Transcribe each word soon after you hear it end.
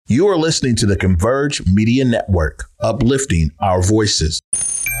You are listening to the Converge Media Network, uplifting our voices.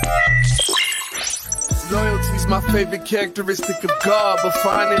 Loyalty's my favorite characteristic of God, but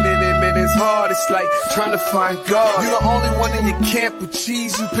finding it in it is hard. It's like trying to find God. You're the only one in your camp with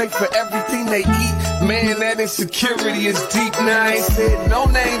cheese. You pay for everything they eat. Man, that insecurity is deep. Now I ain't said no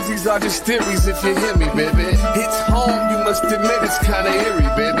names. These are just theories. If you hear me, baby, it's home. You must admit it's kind of eerie,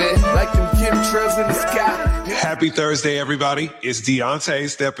 baby. Like them chemtrails in the sky. Happy Thursday, everybody. It's Deontay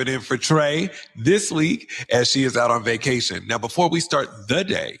stepping in for Trae this week as she is out on vacation. Now, before we start the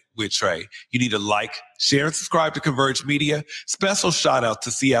day with Trae, you need to like, share, and subscribe to Converge Media. Special shout out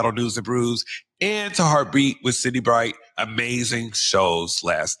to Seattle News and Brews and to Heartbeat with Cindy Bright. Amazing shows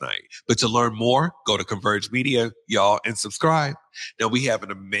last night. But to learn more, go to Converge Media, y'all, and subscribe. Now, we have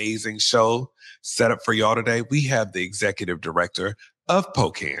an amazing show set up for y'all today. We have the executive director of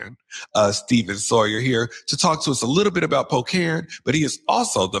POCAN, Stephen Sawyer, here to talk to us a little bit about POCAN, but he is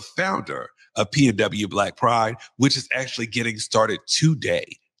also the founder of PNW Black Pride, which is actually getting started today.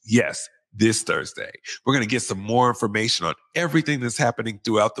 Yes, this Thursday. We're going to get some more information on everything that's happening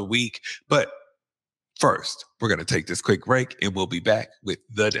throughout the week. But first, we're going to take this quick break and we'll be back with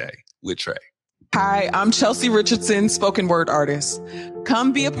The Day with Trae. Hi, I'm Chelsea Richardson, spoken word artist.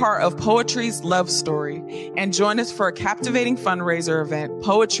 Come be a part of Poetry's Love Story and join us for a captivating fundraiser event,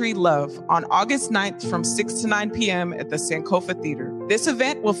 Poetry Love, on August 9th from 6 to 9 p.m. at the Sankofa Theater. This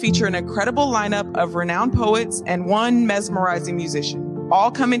event will feature an incredible lineup of renowned poets and one mesmerizing musician,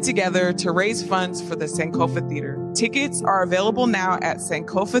 all coming together to raise funds for the Sankofa Theater. Tickets are available now at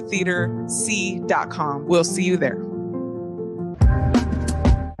sankofatheaterc.com. We'll see you there.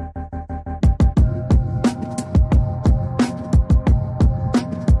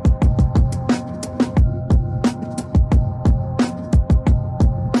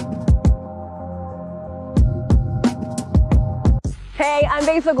 Hey, I'm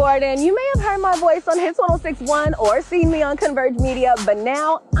Besa Gordon. You may have heard my voice on Hits 106.1 or seen me on Converge Media, but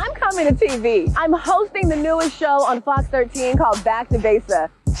now I'm coming to TV. I'm hosting the newest show on Fox 13 called Back to Besa.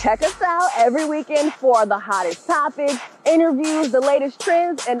 Check us out every weekend for the hottest topics, interviews, the latest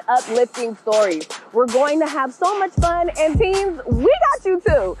trends, and uplifting stories. We're going to have so much fun, and teens, we got you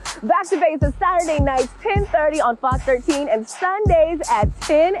too. Back to Besa Saturday nights, 10:30 on Fox 13, and Sundays at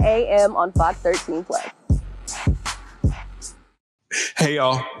 10 a.m. on Fox 13 Plus. Hey,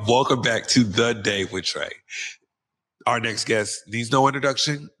 y'all. Welcome back to The Day with Trae. Our next guest needs no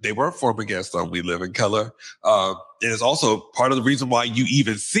introduction. They were former guests on We Live in Color. It is also part of the reason why you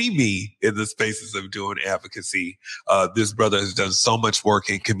even see me in the spaces of doing advocacy. This brother has done so much work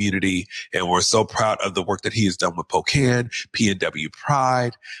in community, and we're so proud of the work that he has done with POCAN, PNW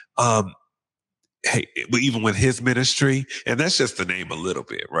Pride. Hey, even with his ministry, and that's just to name a little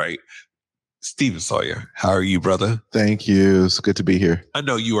bit, right? Stephen Sawyer, how are you, brother? Thank you. It's good to be here. I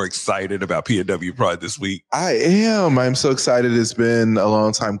know you are excited about PNW Pride this week. I am. I'm so excited. It's been a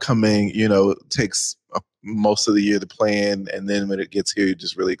long time coming. You know, it takes most of the year to plan, and then when it gets here, you're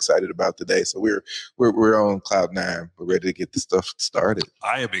just really excited about the day. So we're on cloud nine. We're ready to get the stuff started.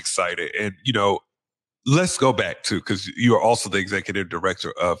 I am excited, and let's go back to, because you are also the executive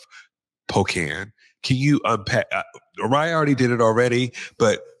director of POCAN. Can you unpack? Araya already did it already,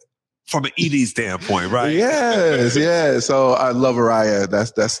 but from an ED standpoint, right? Yes, yeah. So I love Araya.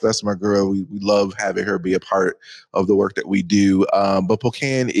 That's my girl. We love having her be a part of the work that we do. But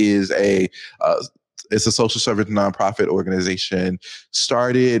POCAN is it's a social service nonprofit organization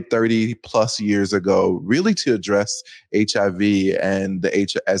started 30 plus years ago, really to address HIV and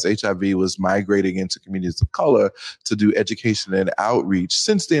as HIV was migrating into communities of color to do education and outreach.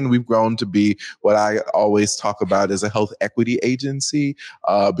 Since then, we've grown to be what I always talk about as a health equity agency,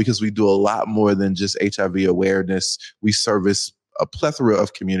 because we do a lot more than just HIV awareness. We service a plethora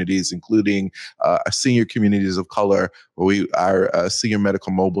of communities, including senior communities of color, where our senior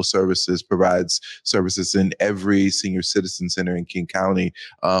medical mobile services provides services in every senior citizen center in King County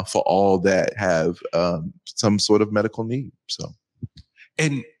for all that have some sort of medical need. So,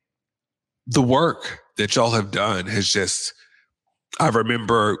 and the work that y'all have done has just, I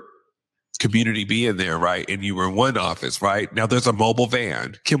remember community being there, right? And you were in one office, right? Now there's a mobile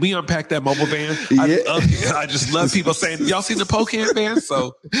van. Can we unpack that mobile van? Yeah. I just love people saying, y'all seen the POCAN van?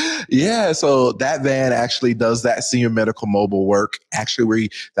 So yeah, so that van actually does that senior medical mobile work.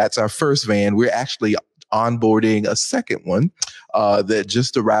 Actually, that's our first van. We're actually onboarding a second one that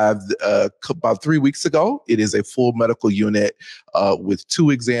just arrived about 3 weeks ago. It is a full medical unit with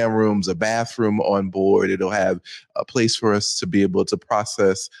 2 exam rooms, a bathroom on board. It'll have a place for us to be able to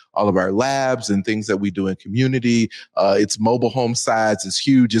process all of our labs and things that we do in community. It's mobile home size. It's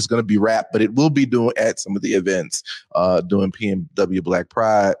huge. It's going to be wrapped, but it will be doing at some of the events doing PNW Black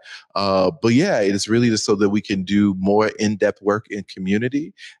Pride. But yeah, it is really just so that we can do more in-depth work in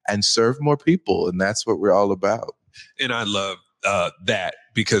community and serve more people. And that's what we're all about. And I love that,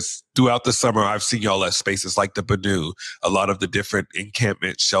 because throughout the summer, I've seen y'all at spaces like the Banu, a lot of the different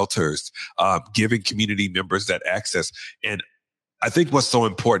encampment shelters, giving community members that access. And I think what's so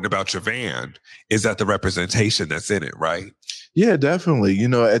important about your van is that the representation that's in it, right? Yeah, definitely. You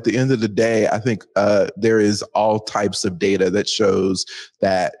know, at the end of the day, I think there is all types of data that shows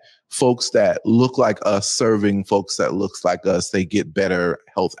that folks that look like us serving folks that looks like us, they get better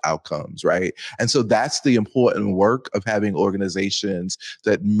health outcomes, right? And so that's the important work of having organizations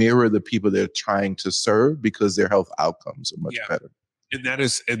that mirror the people they're trying to serve, because their health outcomes are much better. And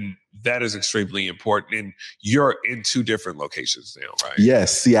that is extremely important. And you're in 2 different locations now, right?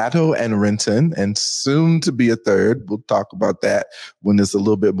 Yes, Seattle and Renton, and soon to be a third. We'll talk about that when it's a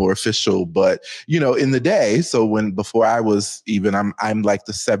little bit more official. But, you know, in the day, so before I was even, I'm like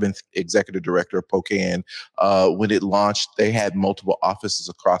the 7th executive director of POCAN. When it launched, they had multiple offices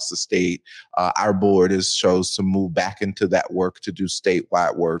across the state. Our board chose to move back into that work to do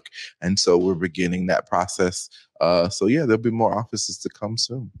statewide work. And so we're beginning that process. So yeah, there'll be more offices to come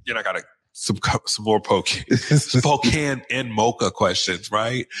soon. And I got some more POCAN and MOCA questions,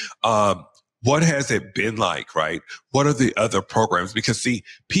 right? What has it been like, right? What are the other programs? Because see,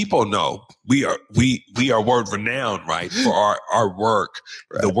 people know we are world renowned, right, for our work,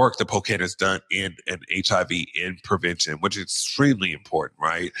 right. The work that POCAN has done in HIV in prevention, which is extremely important,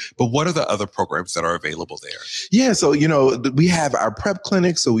 right? But what are the other programs that are available there? Yeah, so you know, we have our PrEP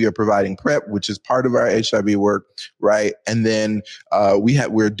clinic, so we are providing PrEP, which is part of our HIV work, right? And then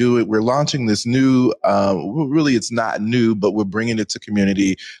we're launching this new, really it's not new, but we're bringing it to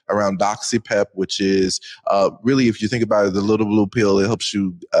community around DoxyPEP, which is really, if you think about it, the little blue pill, it helps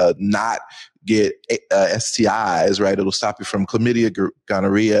you not get STIs, right? It'll stop you from chlamydia,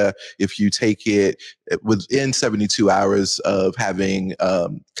 gonorrhea if you take it within 72 hours of having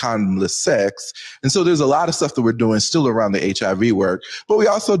condomless sex. And so there's a lot of stuff that we're doing still around the HIV work, but we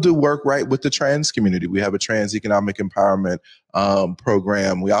also do work, right, with the trans community. We have a trans economic empowerment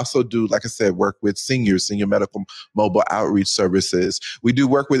program. We also do, like I said, work with senior medical mobile outreach services. We do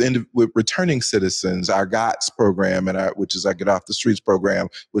work with returning citizens, our GOTS program, which is our Get Off the Streets program,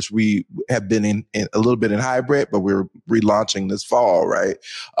 which we have been in a little bit in hybrid, but we're relaunching this fall, right?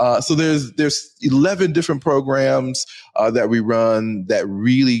 So there's 11 different programs that we run that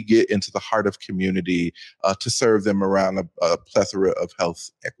really get into the heart of community to serve them around a plethora of health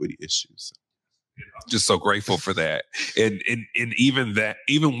equity issues. I'm just so grateful for that. And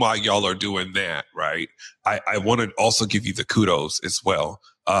even while y'all are doing that, right, I want to also give you the kudos as well.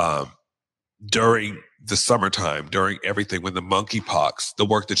 During the summertime, during everything, when the monkeypox, the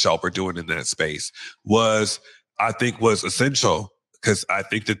work that y'all were doing in that space was essential, because I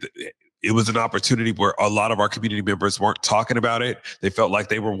think that it was an opportunity where a lot of our community members weren't talking about it. They felt like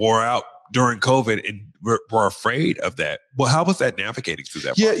they were wore out during COVID and were afraid of that. Well, how was that navigating through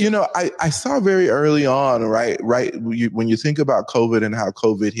that process? Yeah, you know, I saw very early on, right, when you think about COVID and how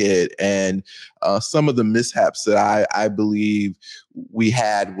COVID hit and some of the mishaps that I believe we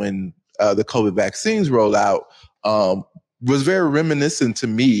had when the COVID vaccines rolled out, was very reminiscent to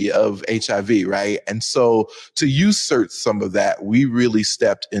me of HIV, right? And so to usurp some of that, we really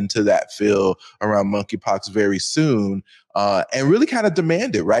stepped into that field around monkeypox very soon, and really kind of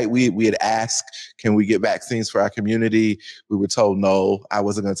demanded, right? We had asked, can we get vaccines for our community? We were told no. I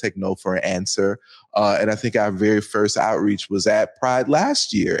wasn't going to take no for an answer. And I think our very first outreach was at Pride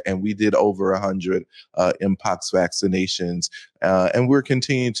last year, and we did over 100 Mpox vaccinations, and we're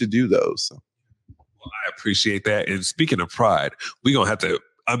continuing to do those. So. Well, I appreciate that. And speaking of Pride, we're going to have to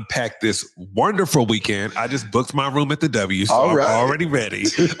unpack this wonderful weekend. I just booked my room at the W, so I'm already ready.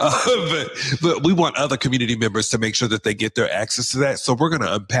 But we want other community members to make sure that they get their access to that. So we're going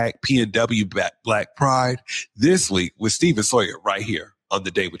to unpack PNW Black Pride this week with Steve and Sawyer right here on The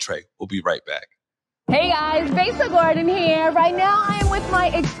Day with Trae. We'll be right back. Hey guys, Besa Gordon here. Right now I am with my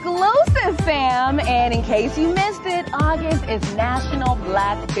exclusive fam, and in case you missed it, August is National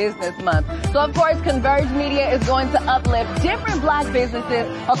Black Business Month. So of course, Converge Media is going to uplift different Black businesses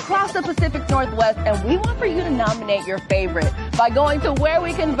across the Pacific Northwest, and we want for you to nominate your favorite by going to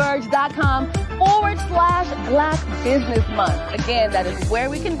whereweconverge.com /Black Business Month. Again, that is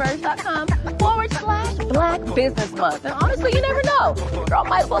whereweconverge.com /Black Business Month. And honestly, you never know. Girl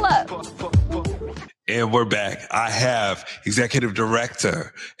might pull up. And we're back. I have Executive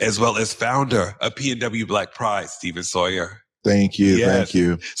Director as well as founder of PNW Black Pride, Stephen Sawyer. Thank you. Yes. Thank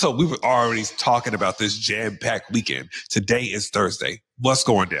you. So we were already talking about this jam-packed weekend. Today is Thursday. What's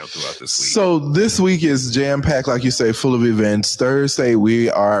going down throughout this week? So this week is jam-packed, like you say, full of events. Thursday, we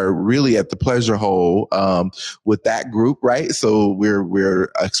are really at the Pleasure Hole with that group, right? So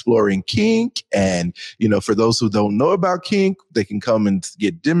we're exploring kink. And, for those who don't know about kink, they can come and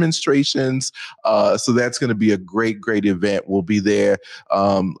get demonstrations. So that's going to be a great, great event. We'll be there.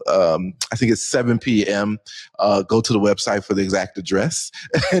 I think it's 7 p.m. Go to the website for the exact address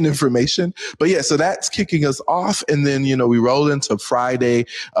and information. But yeah, so that's kicking us off. And then, we roll into Friday.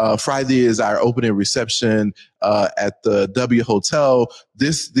 Friday is our opening reception at the W Hotel.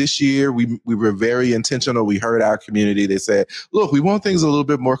 This year, we were very intentional. We heard our community. They said, look, we want things a little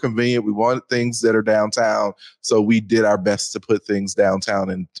bit more convenient. We want things that are downtown. So we did our best to put things downtown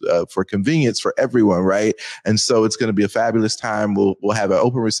and for convenience for everyone, right? And so it's going to be a fabulous time. We'll have an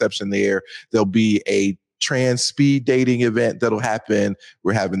open reception there. There'll be a trans speed dating event that'll happen.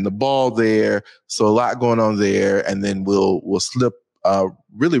 We're having the ball there. So a lot going on there. And then we'll slip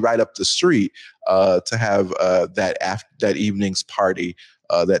really right up the street to have that evening's party,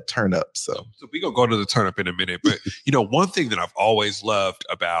 that turn up. So we're going to go to the turn up in a minute. But, one thing that I've always loved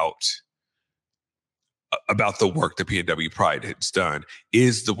about the work that PNW Pride has done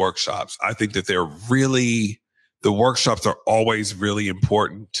is the workshops. I think that the workshops are always really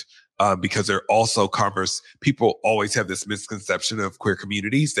important. Because they're also people always have this misconception of queer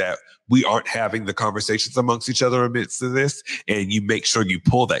communities that we aren't having the conversations amongst each other amidst of this, and you make sure you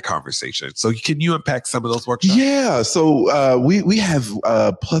pull that conversation. So can you unpack some of those workshops? Yeah. So we have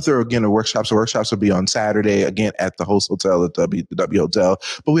a plethora again of workshops. The workshops will be on Saturday again at the host hotel at the W Hotel.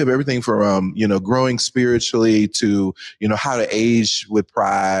 But we have everything from growing spiritually to how to age with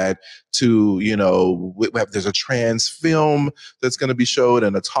pride to there's a trans film that's going to be showed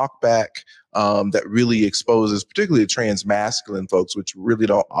and a talk back that really exposes particularly trans masculine folks, which really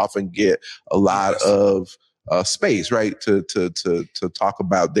don't often get a lot of space, right, to talk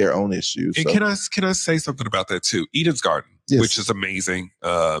about their own issues. And can I say something about that too? Eden's Garden, yes, which is amazing.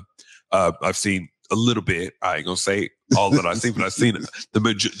 I've seen a little bit. I ain't gonna say all that I've seen, but I've seen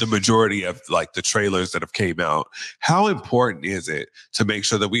the majority of like the trailers that have came out. How important is it to make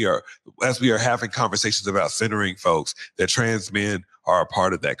sure that we are having conversations about centering folks, that trans men are a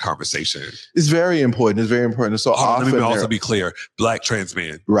part of that conversation? It's very important. So often, let me also be clear: Black trans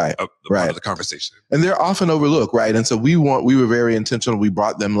men, right, part of the conversation, and they're often overlooked, right? And so we were very intentional. We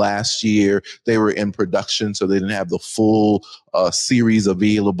brought them last year. They were in production, so they didn't have the full series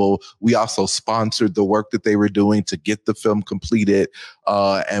available. We also sponsored the work that they were doing to get the film completed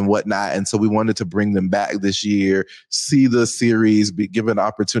and whatnot. And so we wanted to bring them back this year, see the series, give an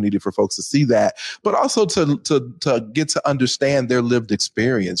opportunity for folks to see that, but also to get to understand their lived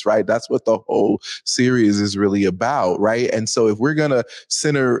experience, right? That's what the whole series is really about, right? And so if we're going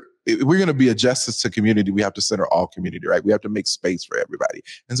to be a justice to community, we have to center all community, right? We have to make space for everybody.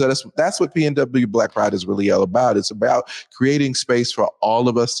 And so that's what PNW Black Pride is really all about. It's about creating space for all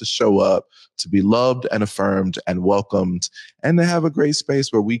of us to show up, to be loved and affirmed and welcomed, and to have a great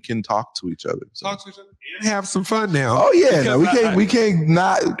space where we can talk to each other. So. Talk to each other and have some fun now. Oh yeah, no, we can't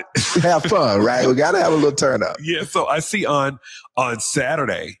not have fun, right? We got to have a little turn up. Yeah. So I see on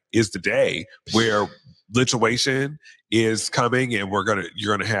Saturday is the day where lituation is coming, and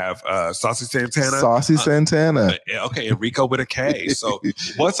you're gonna have Saucy Santana. Okay, Enrico with a K. So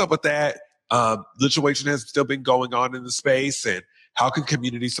what's up with that? Lituation has still been going on in the space, and how can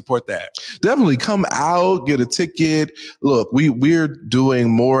community support that? Definitely come out, get a ticket. Look, we're doing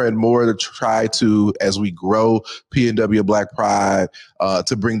more and more to try to, as we grow PNW Black Pride,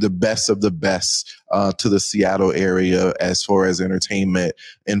 to bring the best of the best to the Seattle area as far as entertainment.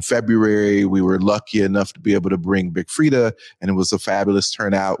 In February, we were lucky enough to be able to bring Big Frida, and it was a fabulous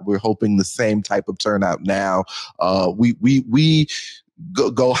turnout. We're hoping the same type of turnout now. We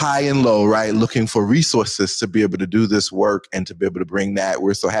go high and low, right? Looking for resources to be able to do this work and to be able to bring that.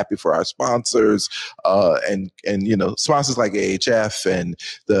 We're so happy for our sponsors, and sponsors like AHF and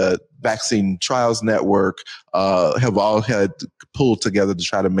the Vaccine Trials Network have all had pulled together to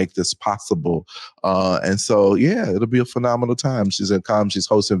try to make this possible. And so, yeah, it'll be a phenomenal time. She's going to come. She's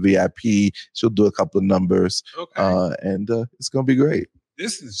hosting VIP. She'll do a couple of numbers, and it's going to be great.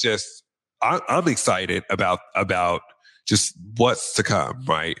 This is just, I'm excited about just what's to come,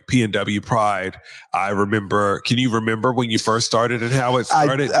 right? PNW Pride. I remember, can you remember when you first started and how it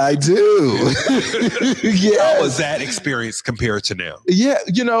started? I do. Yeah. How was that experience compared to now? Yeah,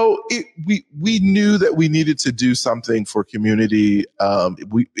 we knew that we needed to do something for community.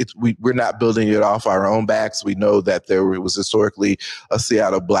 We're not building it off our own backs. We know that there was historically a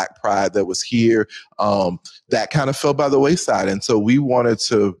Seattle Black Pride that was here that kind of fell by the wayside. And so we wanted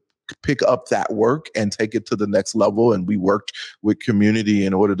to pick up that work and take it to the next level. And we worked with community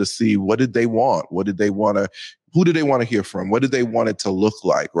in order to see what did they want? What did they want to, who did they want to hear from? What did they want it to look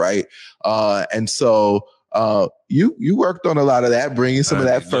like? Right. And so you worked on a lot of that, bringing some of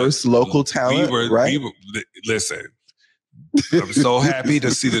that first local talent, right? Listen, I'm so happy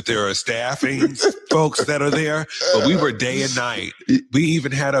to see that there are staffing folks that are there, but we were day and night. We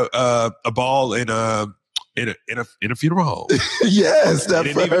even had a ball in a funeral home. Yes, I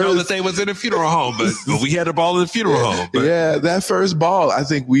didn't even know that they was in a funeral home, but we had a ball in the funeral home. But. Yeah, that first ball, I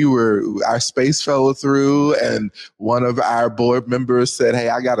think our space fell through, and one of our board members said, "Hey,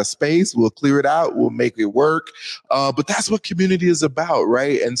 I got a space. We'll clear it out. We'll make it work." But that's what community is about,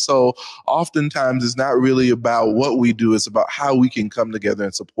 right? And so, oftentimes, it's not really about what we do; it's about how we can come together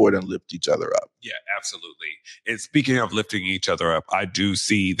and support and lift each other up. Yeah, absolutely. And speaking of lifting each other up, I do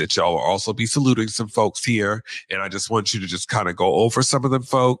see that y'all will also be saluting some folks here. And I just want you to just kind of go over some of them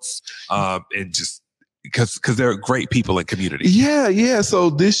folks and just because they're great people in community. Yeah.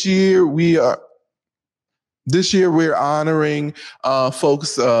 So this year we're honoring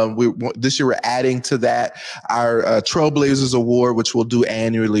folks. This year we're adding to that our Trailblazers Award, which we'll do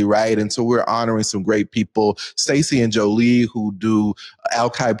annually, right? And so we're honoring some great people. Stacy and Jolie, who do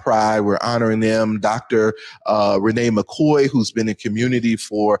Alki Pride, we're honoring them. Dr. Renee McCoy, who's been in community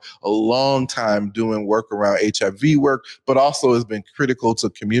for a long time doing work around HIV work, but also has been critical to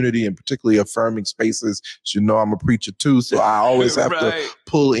community and particularly affirming spaces. As you know, I'm a preacher too, so I always have to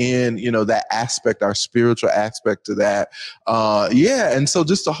pull in, that aspect, our spiritual aspect to that. And so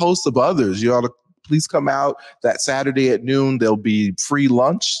just a host of others. You ought to please come out that Saturday at noon. There'll be free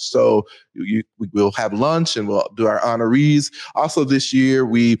lunch. So we'll have lunch and we'll do our honorees. Also this year,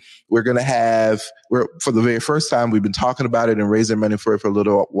 we're going to have, for the very first time, we've been talking about it and raising money for it for a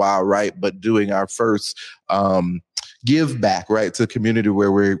little while, right? But doing our first give back, right, to community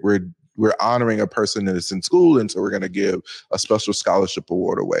where we're honoring a person that's in school. And so we're going to give a special scholarship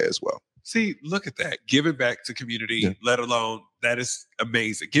award away as well. See, look at that. Giving back to community, let alone, that is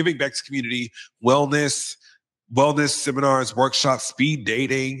amazing. Giving back to community, wellness seminars, workshops, speed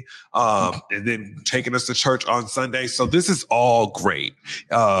dating, and then taking us to church on Sunday. So this is all great.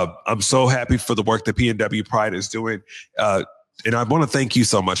 I'm so happy for the work that PNW Pride is doing. And I want to thank you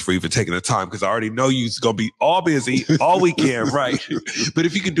so much for even taking the time, because I already know you're going to be all busy all weekend, right? But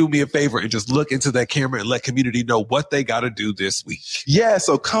if you can do me a favor and just look into that camera and let community know what they got to do this week. Yeah.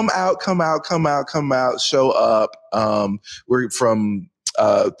 So come out, show up. We're from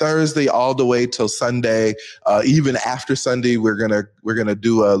Thursday all the way till Sunday. Even after Sunday, we're gonna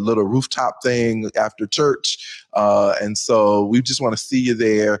do a little rooftop thing after church. And so we just want to see you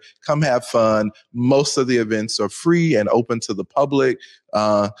there. Come have fun. Most of the events are free and open to the public.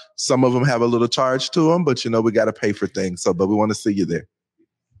 Some of them have a little charge to them, but we got to pay for things. But we want to see you there.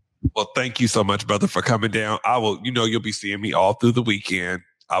 Well, thank you so much, brother, for coming down. I will, you'll be seeing me all through the weekend.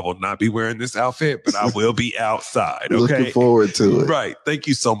 I will not be wearing this outfit, but I will be outside. Okay. Looking forward to it. Right. Thank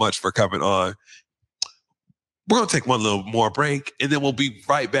you so much for coming on. We're going to take one little more break, and then we'll be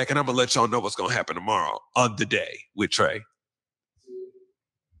right back. And I'm going to let y'all know what's going to happen tomorrow on The Day with Trae.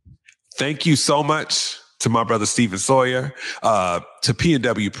 Thank you so much to my brother, Stephen Sawyer, to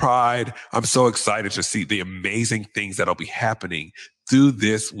PNW Pride. I'm so excited to see the amazing things that'll be happening through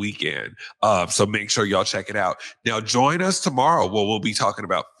this weekend. So make sure y'all check it out. Now join us tomorrow where we'll be talking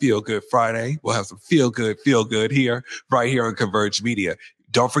about Feel Good Friday. We'll have some feel good here, right here on Converge Media.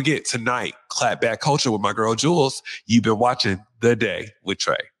 Don't forget tonight, Clapback Culture with my girl Jules. You've been watching The Day with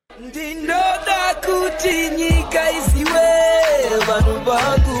Trae.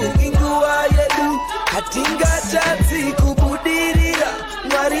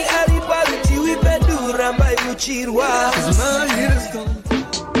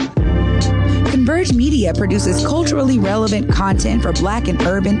 Converge Media produces culturally relevant content for Black and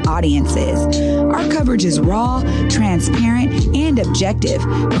urban audiences. Our coverage is raw, transparent, and objective,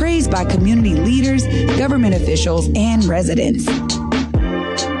 praised by community leaders, government officials, and residents.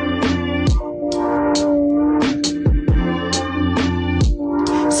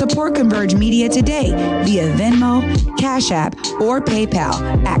 Support Converge Media today via Venmo, Cash App, or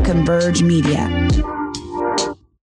PayPal at Converge Media.